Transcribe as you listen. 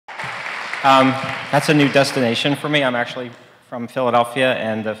That's a new destination for me. I'm actually from Philadelphia,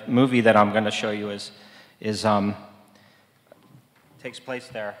 and the movie that I'm going to show you takes place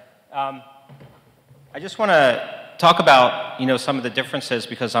there. I just want to talk about, some of the differences,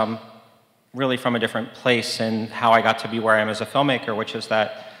 because I'm really from a different place in how I got to be where I am as a filmmaker, which is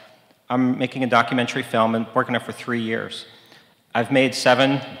that I'm making a documentary film and working on it for 3 years. I've made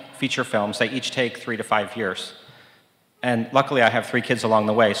 7 feature films. They each take 3 to 5 years. And luckily, I have 3 kids along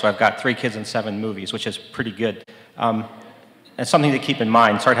the way, so I've got 3 kids and 7 movies, which is pretty good. It's something to keep in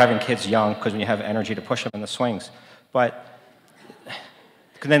mind. Start having kids young, because when you have energy to push them in the swings. But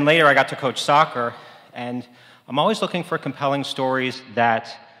then later, I got to coach soccer, and I'm always looking for compelling stories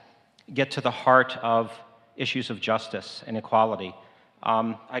that get to the heart of issues of justice and equality.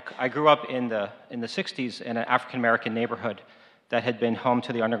 I grew up in the 60s in an African-American neighborhood that had been home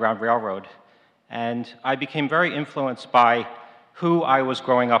to the Underground Railroad. And I became very influenced by who I was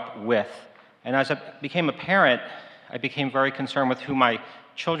growing up with. And as I became a parent, I became very concerned with who my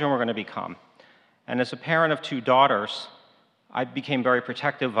children were going to become. And as a parent of 2 daughters, I became very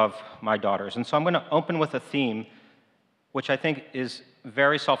protective of my daughters. And so I'm going to open with a theme which I think is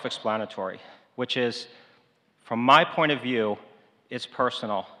very self-explanatory, which is, from my point of view, it's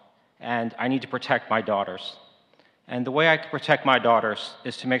personal, and I need to protect my daughters. And the way I can protect my daughters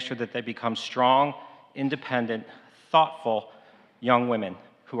is to make sure that they become strong, independent, thoughtful young women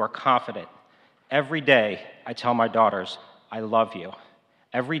who are confident. Every day, I tell my daughters, I love you.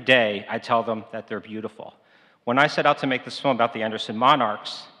 Every day, I tell them that they're beautiful. When I set out to make this film about the Anderson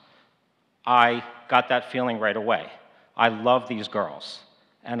Monarchs, I got that feeling right away. I love these girls,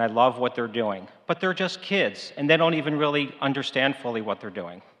 and I love what they're doing. But they're just kids, and they don't even really understand fully what they're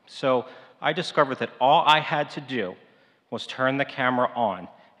doing. So I discovered that all I had to do was turn the camera on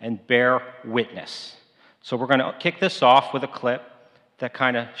and bear witness. So we're going to kick this off with a clip that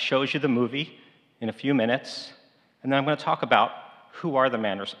kind of shows you the movie in a few minutes, and then I'm going to talk about who are the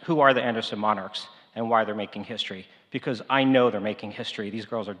Anderson Monarchs and why they're making history, because I know they're making history. These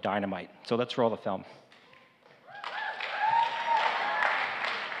girls are dynamite. So let's roll the film.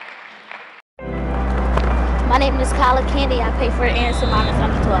 My name is Kyla Candy. I play for Anderson Monarchs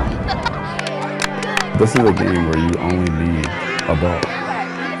under 12. This is a game where you only need a ball.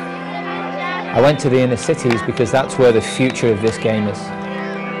 I went to the inner cities because that's where the future of this game is.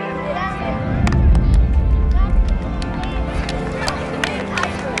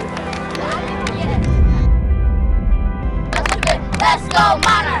 Let's go,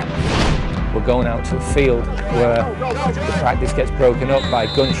 Monarchs! We're going out to a field where the practice gets broken up by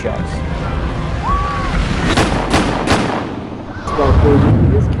gunshots.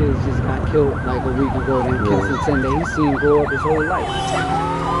 This kid just got killed like a week ago, then killed in 10 days. He's seen him grow up his whole life.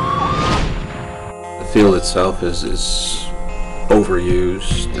 The field itself is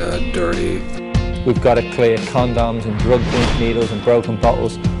overused, dirty. We've got to clear condoms and drug needles and broken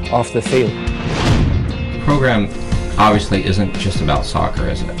bottles off the field. The program obviously isn't just about soccer,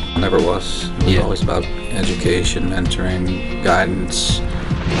 is it? Never was. It was always about education, mentoring, guidance.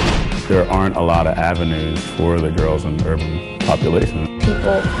 There aren't a lot of avenues for the girls in the urban population.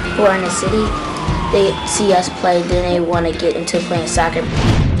 People who are in the city, they see us play, then they want to get into playing soccer.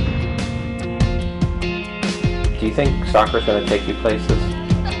 Do you think soccer's going to take you places?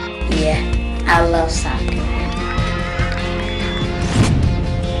 Yeah, I love soccer.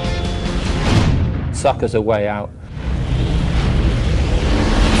 Soccer's a way out.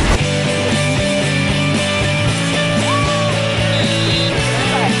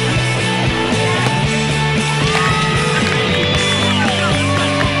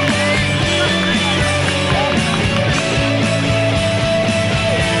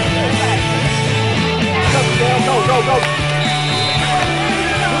 Go!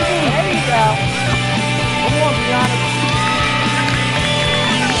 There you go. Come on, Brianna.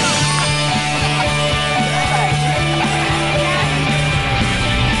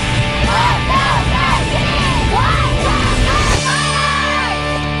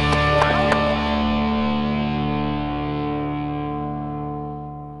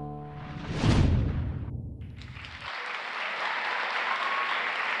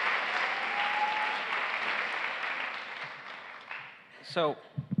 So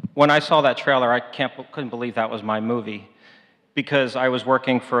when I saw that trailer, I couldn't believe that was my movie, because I was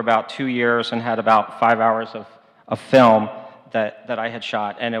working for about 2 years and had about 5 hours of film that I had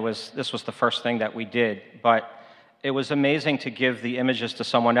shot, and this was the first thing that we did. But it was amazing to give the images to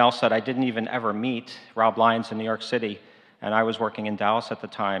someone else that I didn't even ever meet, Rob Lyons in New York City, and I was working in Dallas at the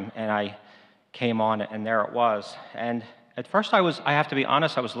time, and I came on, and there it was. And at first I have to be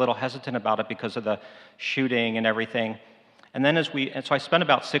honest, I was a little hesitant about it because of the shooting and everything. And then so I spent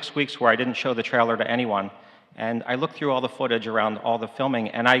about 6 weeks where I didn't show the trailer to anyone. And I looked through all the footage around all the filming,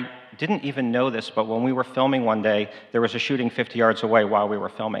 and I didn't even know this, but when we were filming one day, there was a shooting 50 yards away while we were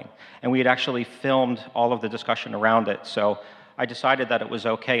filming. And we had actually filmed all of the discussion around it. So I decided that it was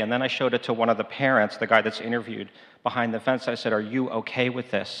okay. And then I showed it to one of the parents, the guy that's interviewed behind the fence. I said, "Are you okay with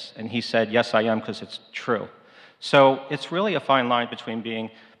this?" And he said, "Yes, I am, because it's true." So it's really a fine line between being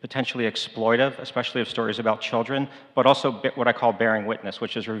potentially exploitive, especially of stories about children, but also what I call bearing witness,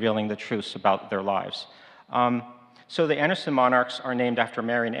 which is revealing the truths about their lives. So the Anderson Monarchs are named after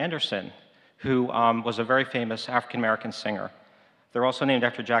Marian Anderson, who was a very famous African-American singer. They're also named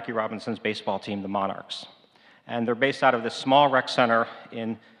after Jackie Robinson's baseball team, the Monarchs. And they're based out of this small rec center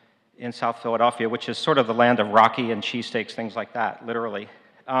in South Philadelphia, which is sort of the land of Rocky and cheesesteaks, things like that, literally.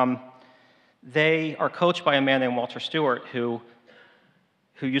 They are coached by a man named Walter Stewart, who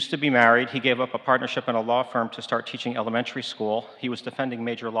used to be married. He gave up a partnership in a law firm to start teaching elementary school. He was defending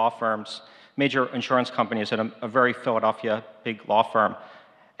major law firms, major insurance companies at a very Philadelphia big law firm,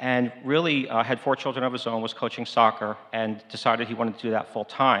 and really had 4 children of his own, was coaching soccer, and decided he wanted to do that full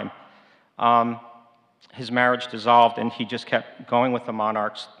time. His marriage dissolved, and he just kept going with the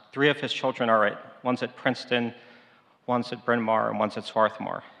Monarchs. 3 of his children one's at Princeton, one's at Bryn Mawr, and one's at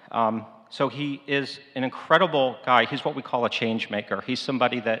Swarthmore. So he is an incredible guy. He's what we call a change maker. He's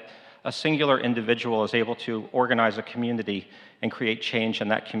somebody that a singular individual is able to organize a community and create change in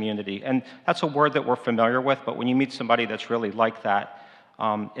that community. And that's a word that we're familiar with, but when you meet somebody that's really like that,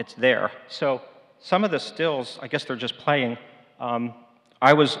 it's there. So some of the stills, I guess they're just playing.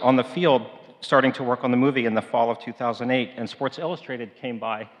 I was on the field starting to work on the movie in the fall of 2008, and Sports Illustrated came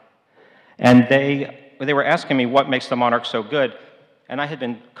by, and they were asking me what makes the Monarchs so good. And I had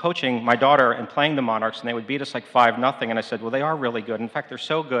been coaching my daughter and playing the Monarchs, and they would beat us like 5-0, and I said, well, they are really good. In fact, they're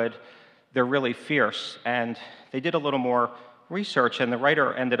so good, they're really fierce. And they did a little more research, and the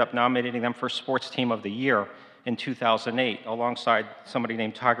writer ended up nominating them for Sports Team of the Year in 2008, alongside somebody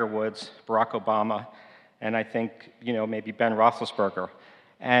named Tiger Woods, Barack Obama, and I think, maybe Ben Roethlisberger.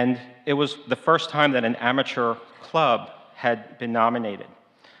 And it was the first time that an amateur club had been nominated.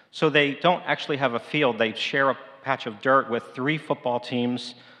 So they don't actually have a field. They share a patch of dirt with 3 football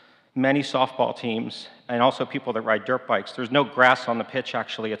teams, many softball teams, and also people that ride dirt bikes. There's no grass on the pitch,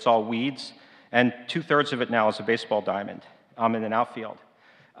 actually. It's all weeds, and 2/3 of it now is a baseball diamond in an outfield.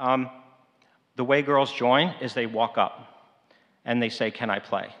 The way girls join is they walk up, and they say, "Can I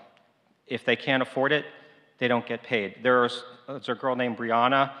play?" If they can't afford it, they don't get paid. There's a girl named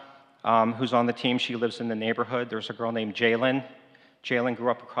Brianna who's on the team. She lives in the neighborhood. There's a girl named Jalen. Jalen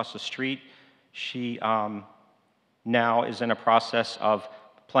grew up across the street. She now is in a process of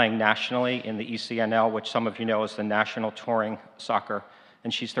playing nationally in the ECNL, which some of you know is the National Touring Soccer,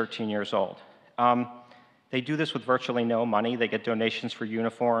 and she's 13 years old. They do this with virtually no money. They get donations for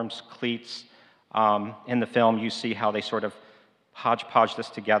uniforms, cleats. In the film, you see how they sort of hodgepodge this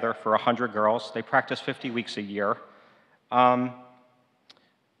together for 100 girls. They practice 50 weeks a year.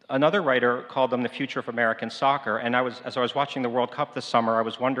 Another writer called them the future of American soccer, and as I was watching the World Cup this summer, I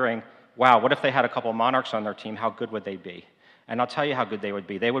was wondering, wow, what if they had a couple Monarchs on their team? How good would they be? And I'll tell you how good they would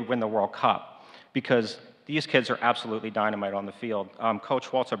be. They would win the World Cup, because these kids are absolutely dynamite on the field.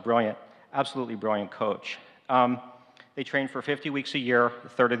 Coach Walt's a absolutely brilliant coach. They train for 50 weeks a year. A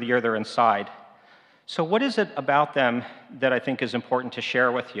third of the year they're inside. So what is it about them that I think is important to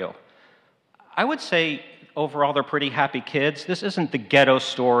share with you? I would say overall they're pretty happy kids. This isn't the ghetto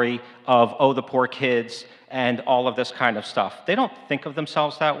story of, oh, the poor kids and all of this kind of stuff. They don't think of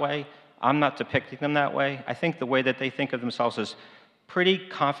themselves that way. I'm not depicting them that way. I think the way that they think of themselves is pretty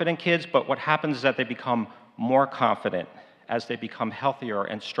confident kids, but what happens is that they become more confident as they become healthier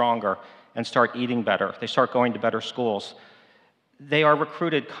and stronger and start eating better. They start going to better schools. They are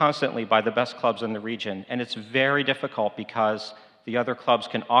recruited constantly by the best clubs in the region, and it's very difficult because the other clubs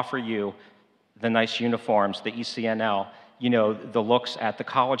can offer you the nice uniforms, the ECNL, the looks at the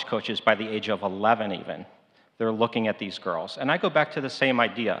college coaches by the age of 11 even. They're looking at these girls. And I go back to the same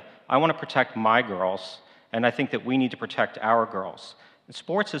idea. I want to protect my girls, and I think that we need to protect our girls. And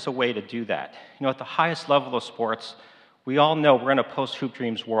sports is a way to do that. At the highest level of sports, we all know we're in a post-Hoop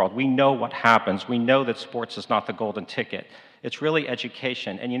Dreams world. We know what happens. We know that sports is not the golden ticket. It's really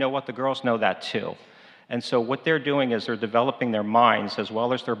education. And you know what? The girls know that too. And so what they're doing is they're developing their minds as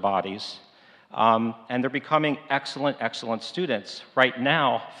well as their bodies. And they're becoming excellent, excellent students. Right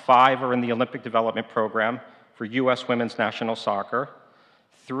now, 5 are in the Olympic Development Program for U.S. Women's National Soccer.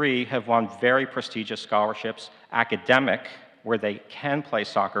 3 have won very prestigious scholarships, academic, where they can play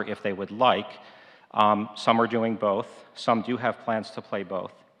soccer if they would like. Some are doing both. Some do have plans to play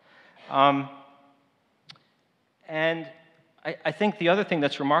both. And I think the other thing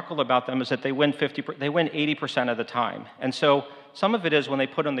that's remarkable about them is that they win 80% of the time. And so some of it is when they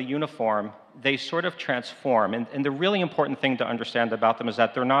put on the uniform, they sort of transform. And the really important thing to understand about them is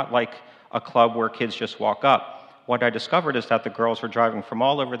that they're not like a club where kids just walk up. What I discovered is that the girls are driving from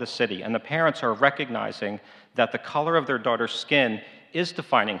all over the city, and the parents are recognizing that the color of their daughter's skin is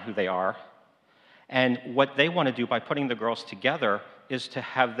defining who they are. And what they want to do by putting the girls together is to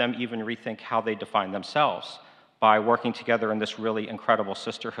have them even rethink how they define themselves by working together in this really incredible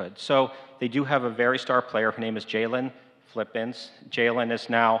sisterhood. So they do have a very star player. Her name is Jalen Flippins. Jalen is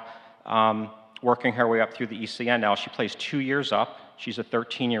now working her way up through the ECN now. She plays 2 years up. She's a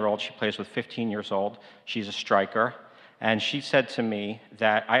 13-year-old. She plays with 15 years old. She's a striker. And she said to me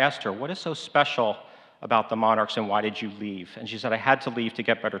that, I asked her, what is so special about the Monarchs and why did you leave? And she said, I had to leave to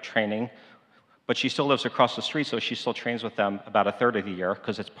get better training. But she still lives across the street, so she still trains with them about a third of the year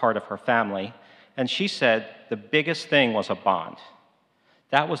because it's part of her family. And she said the biggest thing was a bond.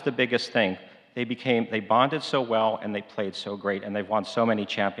 That was the biggest thing. They bonded so well and they played so great and they've won so many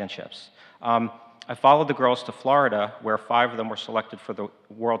championships. I followed the girls to Florida where 5 of them were selected for the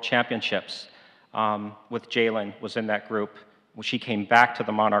World Championships. With Jalen was in that group. She came back to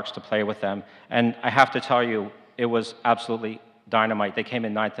the Monarchs to play with them. And I have to tell you, it was absolutely dynamite. They came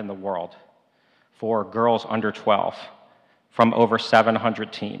in 9th in the world for girls under 12 from over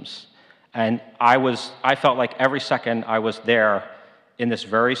 700 teams. And I felt like every second I was there in this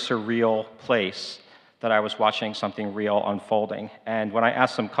very surreal place that I was watching something real unfolding. And when I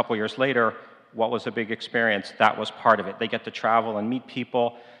asked them a couple years later, what was a big experience, that was part of it. They get to travel and meet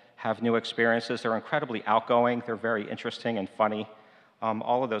people, have new experiences. They're incredibly outgoing. They're very interesting and funny,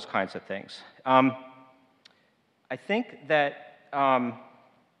 all of those kinds of things. I think that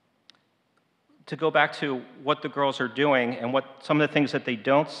to go back to what the girls are doing and what some of the things that they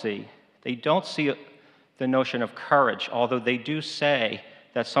don't see the notion of courage, although they do say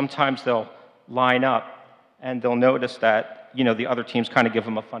that sometimes they'll line up and they'll notice that, the other teams kind of give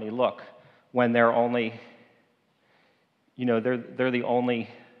them a funny look when they're only, they're the only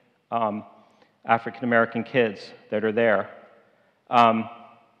African-American kids that are there. But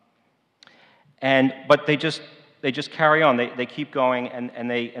they just carry on. They keep going and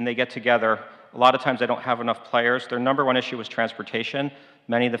they get together. A lot of times they don't have enough players. Their number one issue is transportation.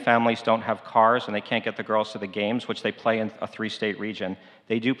 Many of the families don't have cars and they can't get the girls to the games, which they play in a 3-state region.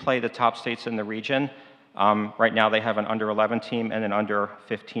 They do play the top states in the region. Right now they have an under 11 team and an under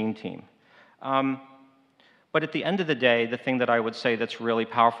 15 team. But at the end of the day, the thing that I would say that's really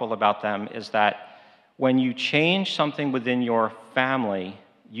powerful about them is that when you change something within your family,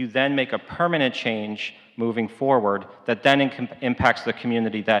 you then make a permanent change moving forward that then impacts the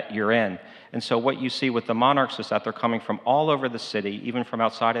community that you're in. And so what you see with the Monarchs is that they're coming from all over the city, even from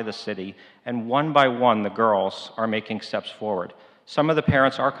outside of the city, and one by one the girls are making steps forward. Some of the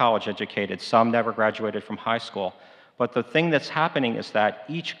parents are college educated, some never graduated from high school. But the thing that's happening is that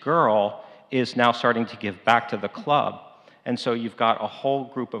each girl is now starting to give back to the club. And so you've got a whole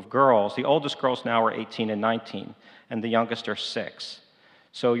group of girls. The oldest girls now are 18 and 19, and the youngest are 6.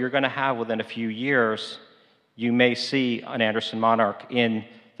 So you're going to have, within a few years, you may see an Anderson Monarch in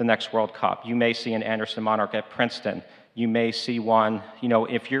the next World Cup. You may see an Anderson Monarch at Princeton. You may see one,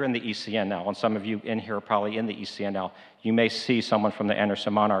 if you're in the ECN now, and some of you in here are probably in the ECN now, you may see someone from the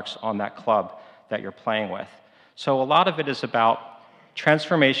Anderson Monarchs on that club that you're playing with. So a lot of it is about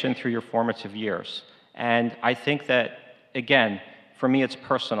transformation through your formative years. And I think that, again, for me it's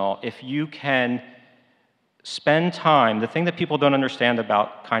personal. If you can spend time, the thing that people don't understand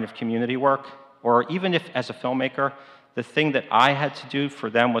about kind of community work, or even if as a filmmaker, the thing that I had to do for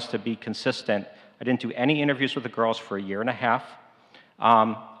them was to be consistent. I didn't do any interviews with the girls for 1.5 years.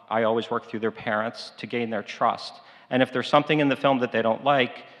 I always worked through their parents to gain their trust. And if there's something in the film that they don't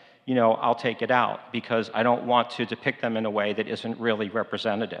like, I'll take it out because I don't want to depict them in a way that isn't really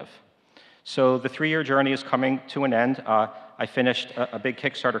representative. So the 3-year journey is coming to an end. I finished a big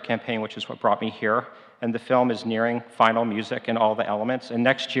Kickstarter campaign, which is what brought me here, and the film is nearing final music and all the elements. And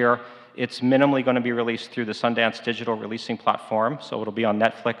next year, it's minimally going to be released through the Sundance digital releasing platform, so it'll be on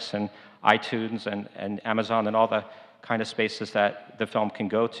Netflix and iTunes and Amazon and all the kind of spaces that the film can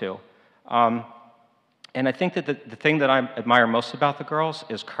go to. And I think that the thing that I admire most about the girls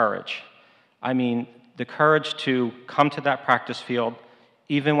is courage. I mean, the courage to come to that practice field,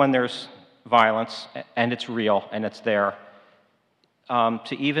 even when there's violence, and it's real, and it's there,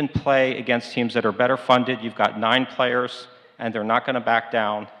 to even play against teams that are better funded. You've got 9 players, and they're not going to back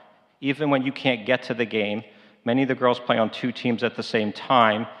down. Even when you can't get to the game, many of the girls play on 2 teams at the same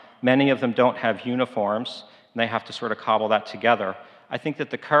time. Many of them don't have uniforms, and they have to sort of cobble that together. I think that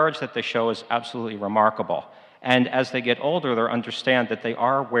the courage that they show is absolutely remarkable. And as they get older, they understand that they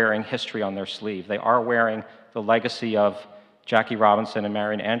are wearing history on their sleeve. They are wearing the legacy of Jackie Robinson and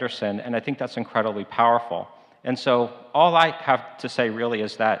Marian Anderson, and I think that's incredibly powerful. And so all I have to say really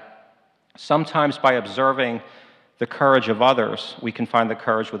is that sometimes by observing the courage of others, we can find the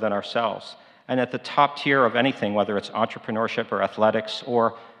courage within ourselves. And at the top tier of anything, whether it's entrepreneurship or athletics,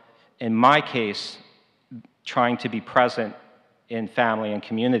 or in my case, trying to be present in family and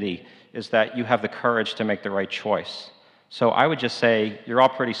community, is that you have the courage to make the right choice. So I would just say, you're all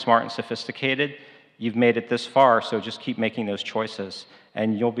pretty smart and sophisticated. You've made it this far, so just keep making those choices,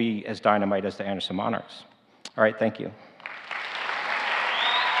 and you'll be as dynamite as the Anderson Monarchs. All right, thank you.